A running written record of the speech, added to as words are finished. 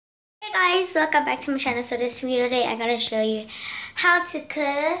Hi guys, welcome back to my channel. So this video today I'm gonna show you how to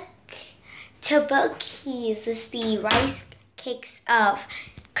cook tteokbokki. This is the rice cakes of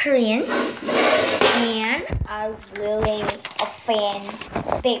Koreans, and I'm really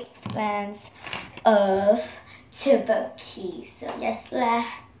big fans of tteokbokki. So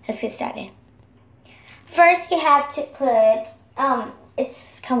let's get started. First, you have to put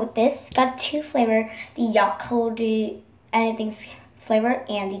it's come with this. Got two flavor: the Yakult anything flavor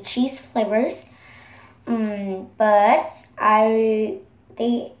and the cheese flavors. But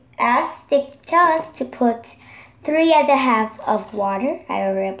they tell us to put 3.5 of water. I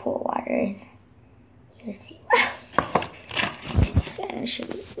already put water in. You see?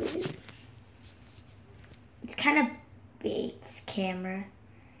 It's kind of big, this camera.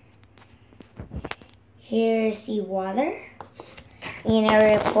 Here's the water. And I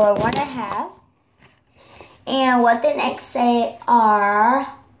already pour 1.5. And what the next say are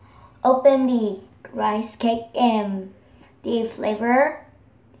open the rice cake and the flavor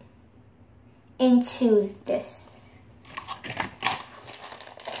into this.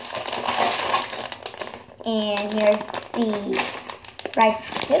 And here's the rice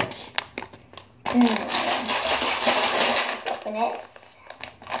cake. Let's open it.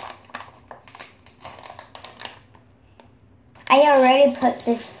 I already put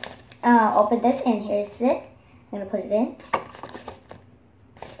this, open this, and here's it. I'm gonna put it in.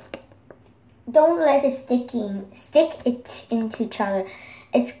 Don't let it stick it into each other.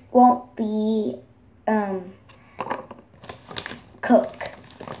 It won't be cooked.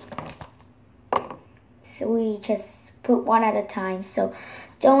 So we just put one at a time. So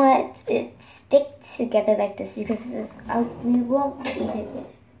don't let it stick together like this because we won't eat it.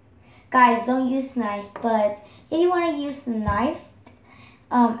 Guys, don't use knife. But if you want to use knife,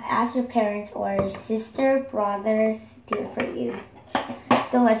 ask your parents or your sister, brothers, do it for you.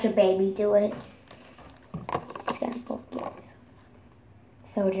 Don't let your baby do it. It's gonna go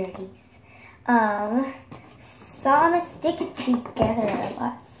so dirty. So I'm gonna stick it together a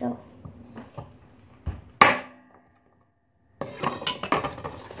lot. So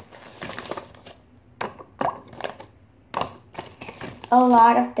a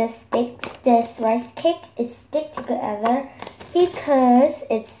lot of this rice cake is stick together because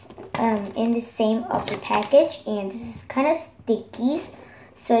it's in the same of the package, and this is kind of sticky,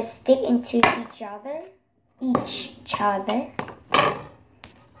 so it stick into each other.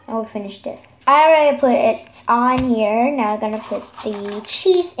 I will finish this. I already put it on here. Now I'm gonna put the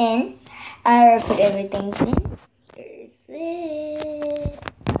cheese in. I already put everything in. Here's it.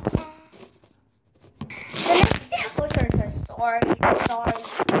 The next step. Oh, sorry.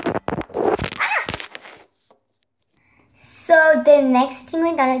 So the next thing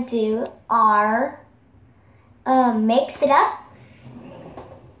we're gonna do are mix it up.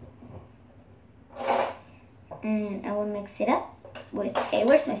 And I will mix it up with,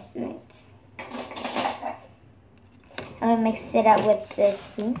 where's my spoons? I will mix it up with this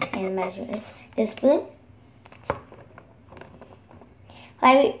spoon and measure this spoon.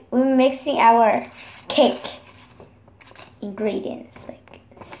 Like we're mixing our cake ingredients, like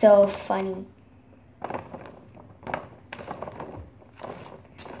so funny.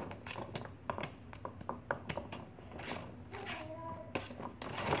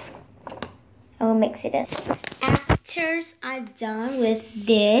 I will mix it up. After I'm done with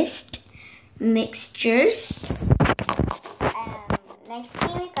this mixtures, next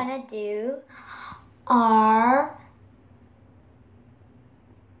thing we're gonna do are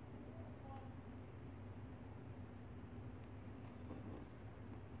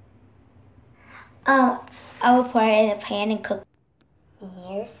I will pour it in a pan and cook.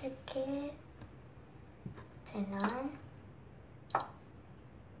 Here's the kit. Turn on.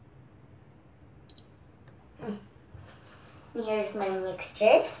 Here's my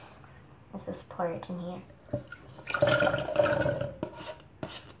mixtures. Let's just pour it in here.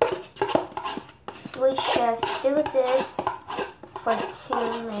 We just do this for 2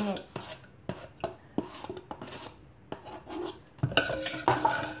 minutes.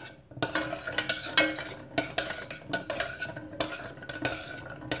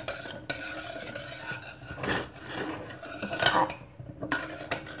 It's hot.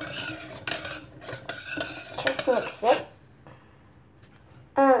 Just mix it.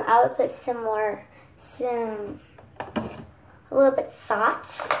 I would put a little bit salt,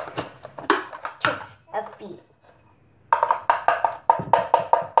 just a bit,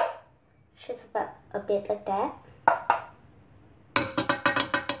 just about a bit like that.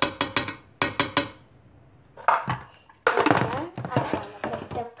 And I'm gonna put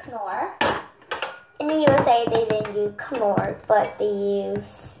some Knorr. In the USA, they didn't use Knorr, but they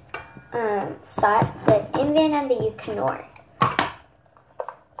use sauce, the Indian and the Yukon.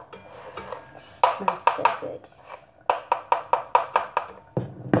 Smells so good.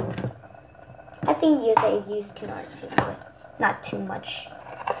 I think I use Knorr too, but not too much.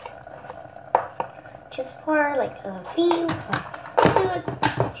 Just for like a few,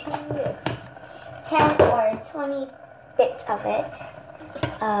 10 or 20 bits of it.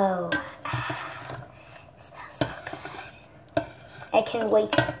 Oh, it smells so good. I can't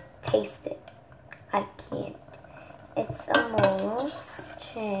wait to taste it. I can't. It's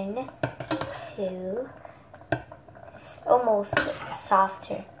almost turned to, it's almost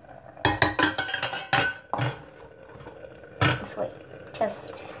softer. Just wait,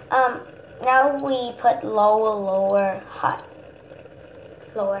 just, now we put lower, hot.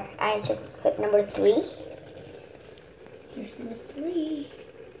 Lower. I just put number 3. Here's number 3.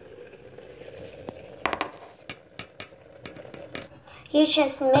 You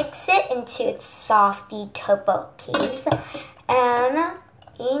just mix it into its softy tteokbokki and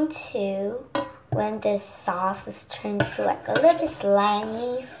into when the sauce is turned to like a little bit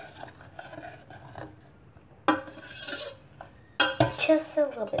slimy. Just a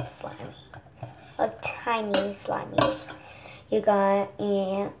little bit slimy. A tiny slimy. You got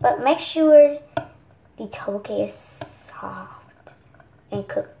and but make sure the tteokbokki is soft and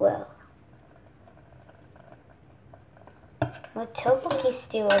cooked well. Well, tteokbokki is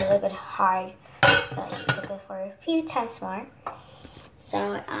still a little bit hard, so cook it for a few times more.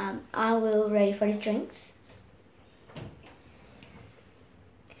 So I will ready for the drinks.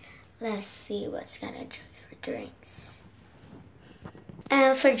 Let's see what's gonna drink for drinks.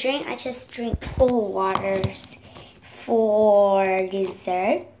 For drink, I just drink cold waters. For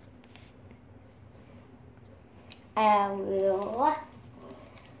dessert, I will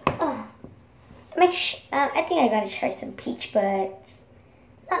I think I gotta try some peach, but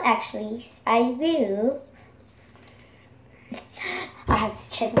not actually. I will. I have to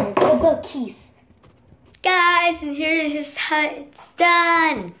check my tteokbokki. Guys, and here's how it's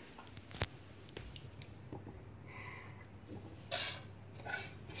done.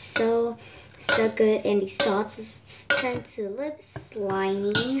 So good, and the sauce is turned to a little bit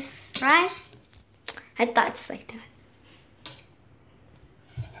slimy, right? I thought it's like that.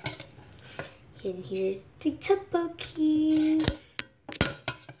 And here's the tteokbokki.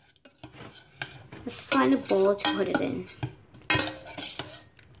 Let's find a bowl to put it in.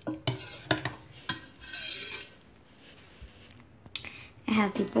 I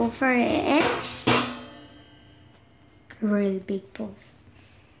have the bowl for it. Really big bowls.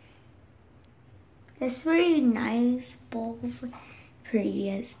 It's very nice bowls.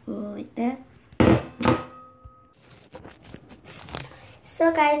 Prettiest bowl like that.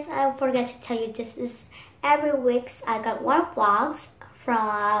 So guys, I forgot to tell you, this is every week I got 1 vlogs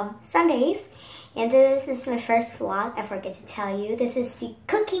from Sundays. And this is my first vlog. I forget to tell you, this is the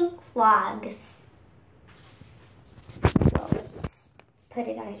cooking vlogs. So let's put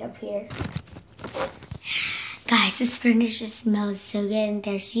it on up here. Guys, this furniture smells so good. And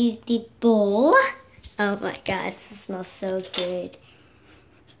there's the bowl. Oh my god, it smells so good.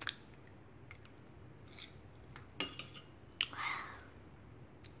 Wow.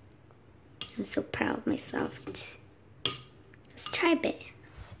 I'm so proud of myself. Let's try a bit.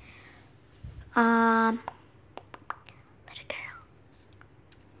 Let it go.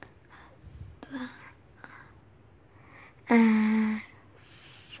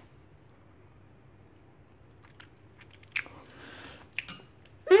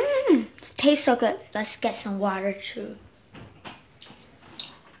 It tastes so good. Let's get some water too.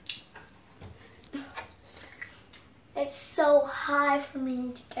 It's so high for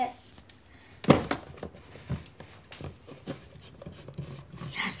me to get.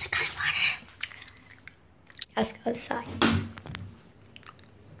 Yes, I got water. Let's go outside. Oh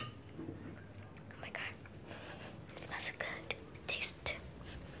my god. It smells so good. It tastes too.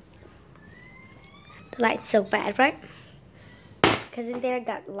 The light's so bad, right? Because in there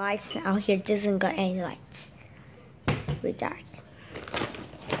got lights and out here doesn't got any lights. We're dark.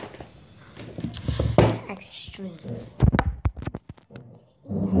 Extreme.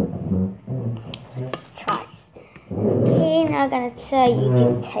 Let's try. Okay, now I'm gonna tell you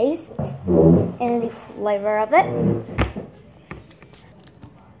the taste and the flavor of it.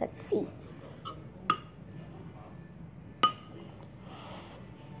 Let's see.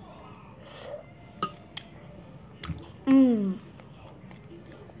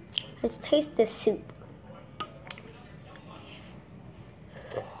 Let's taste the soup.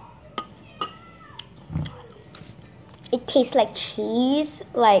 It tastes like cheese,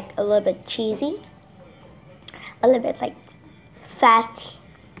 like a little bit cheesy, a little bit like fatty,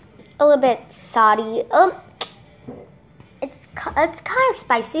 a little bit salty. It's kind of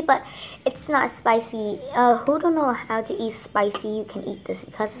spicy, but it's not spicy. Who don't know how to eat spicy? You can eat this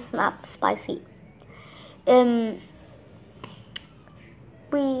because it's not spicy.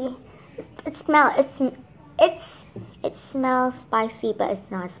 It smells spicy, but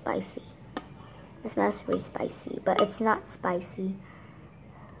it's not spicy. It smells very spicy, but it's not spicy.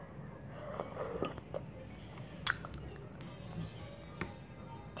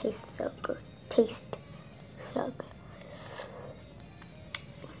 Tastes so good. Taste so good.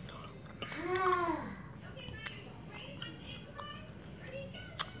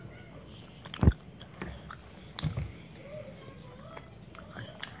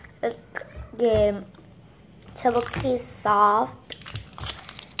 The tteokbokki is soft.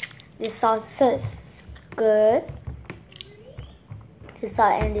 The sauce is good. The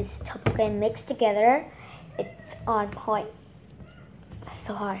salt and this tteokbokki mixed together. It's on point.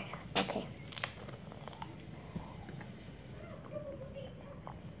 So hard. Okay.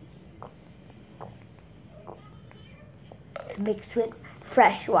 Mixed with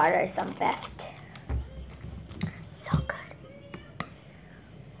fresh water is the best. So good.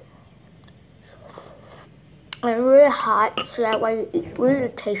 And really hot, so that way it's really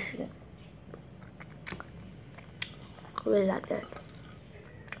tasty. Really like that.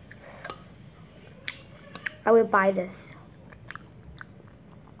 I will buy this.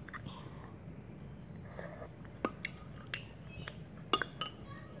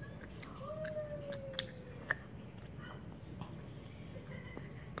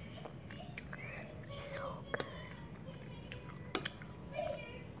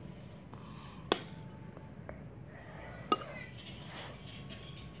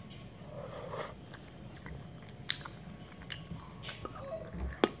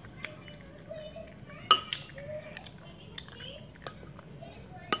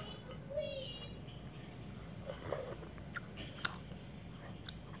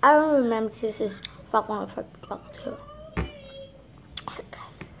 I don't remember if this is part 1 or part 2.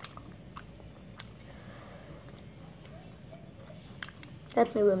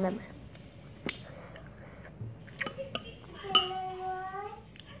 Let me remember.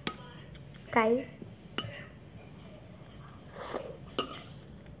 Okay.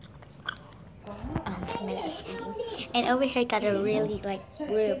 And over here got a really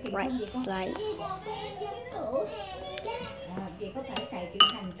bright slice. Chị có thể xài chữ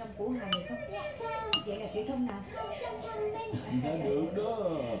hành trong củ hành không? Vậy là chữ thông nào? Được đó.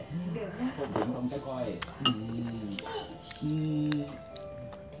 Được đó. Không đụng không cái coi.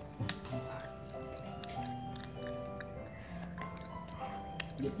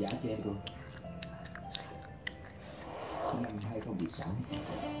 Giúp giả cho em luôn. Năm hay không bị sẵn.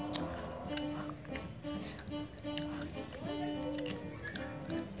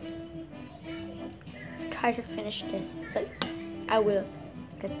 Try to finish this, but I will.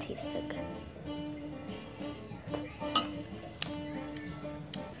 It tastes so good.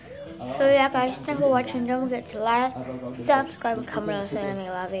 So yeah guys, thanks for watching. Don't forget to like, subscribe, and comment on so I make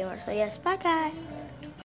a lot of videos. So yes, bye guys.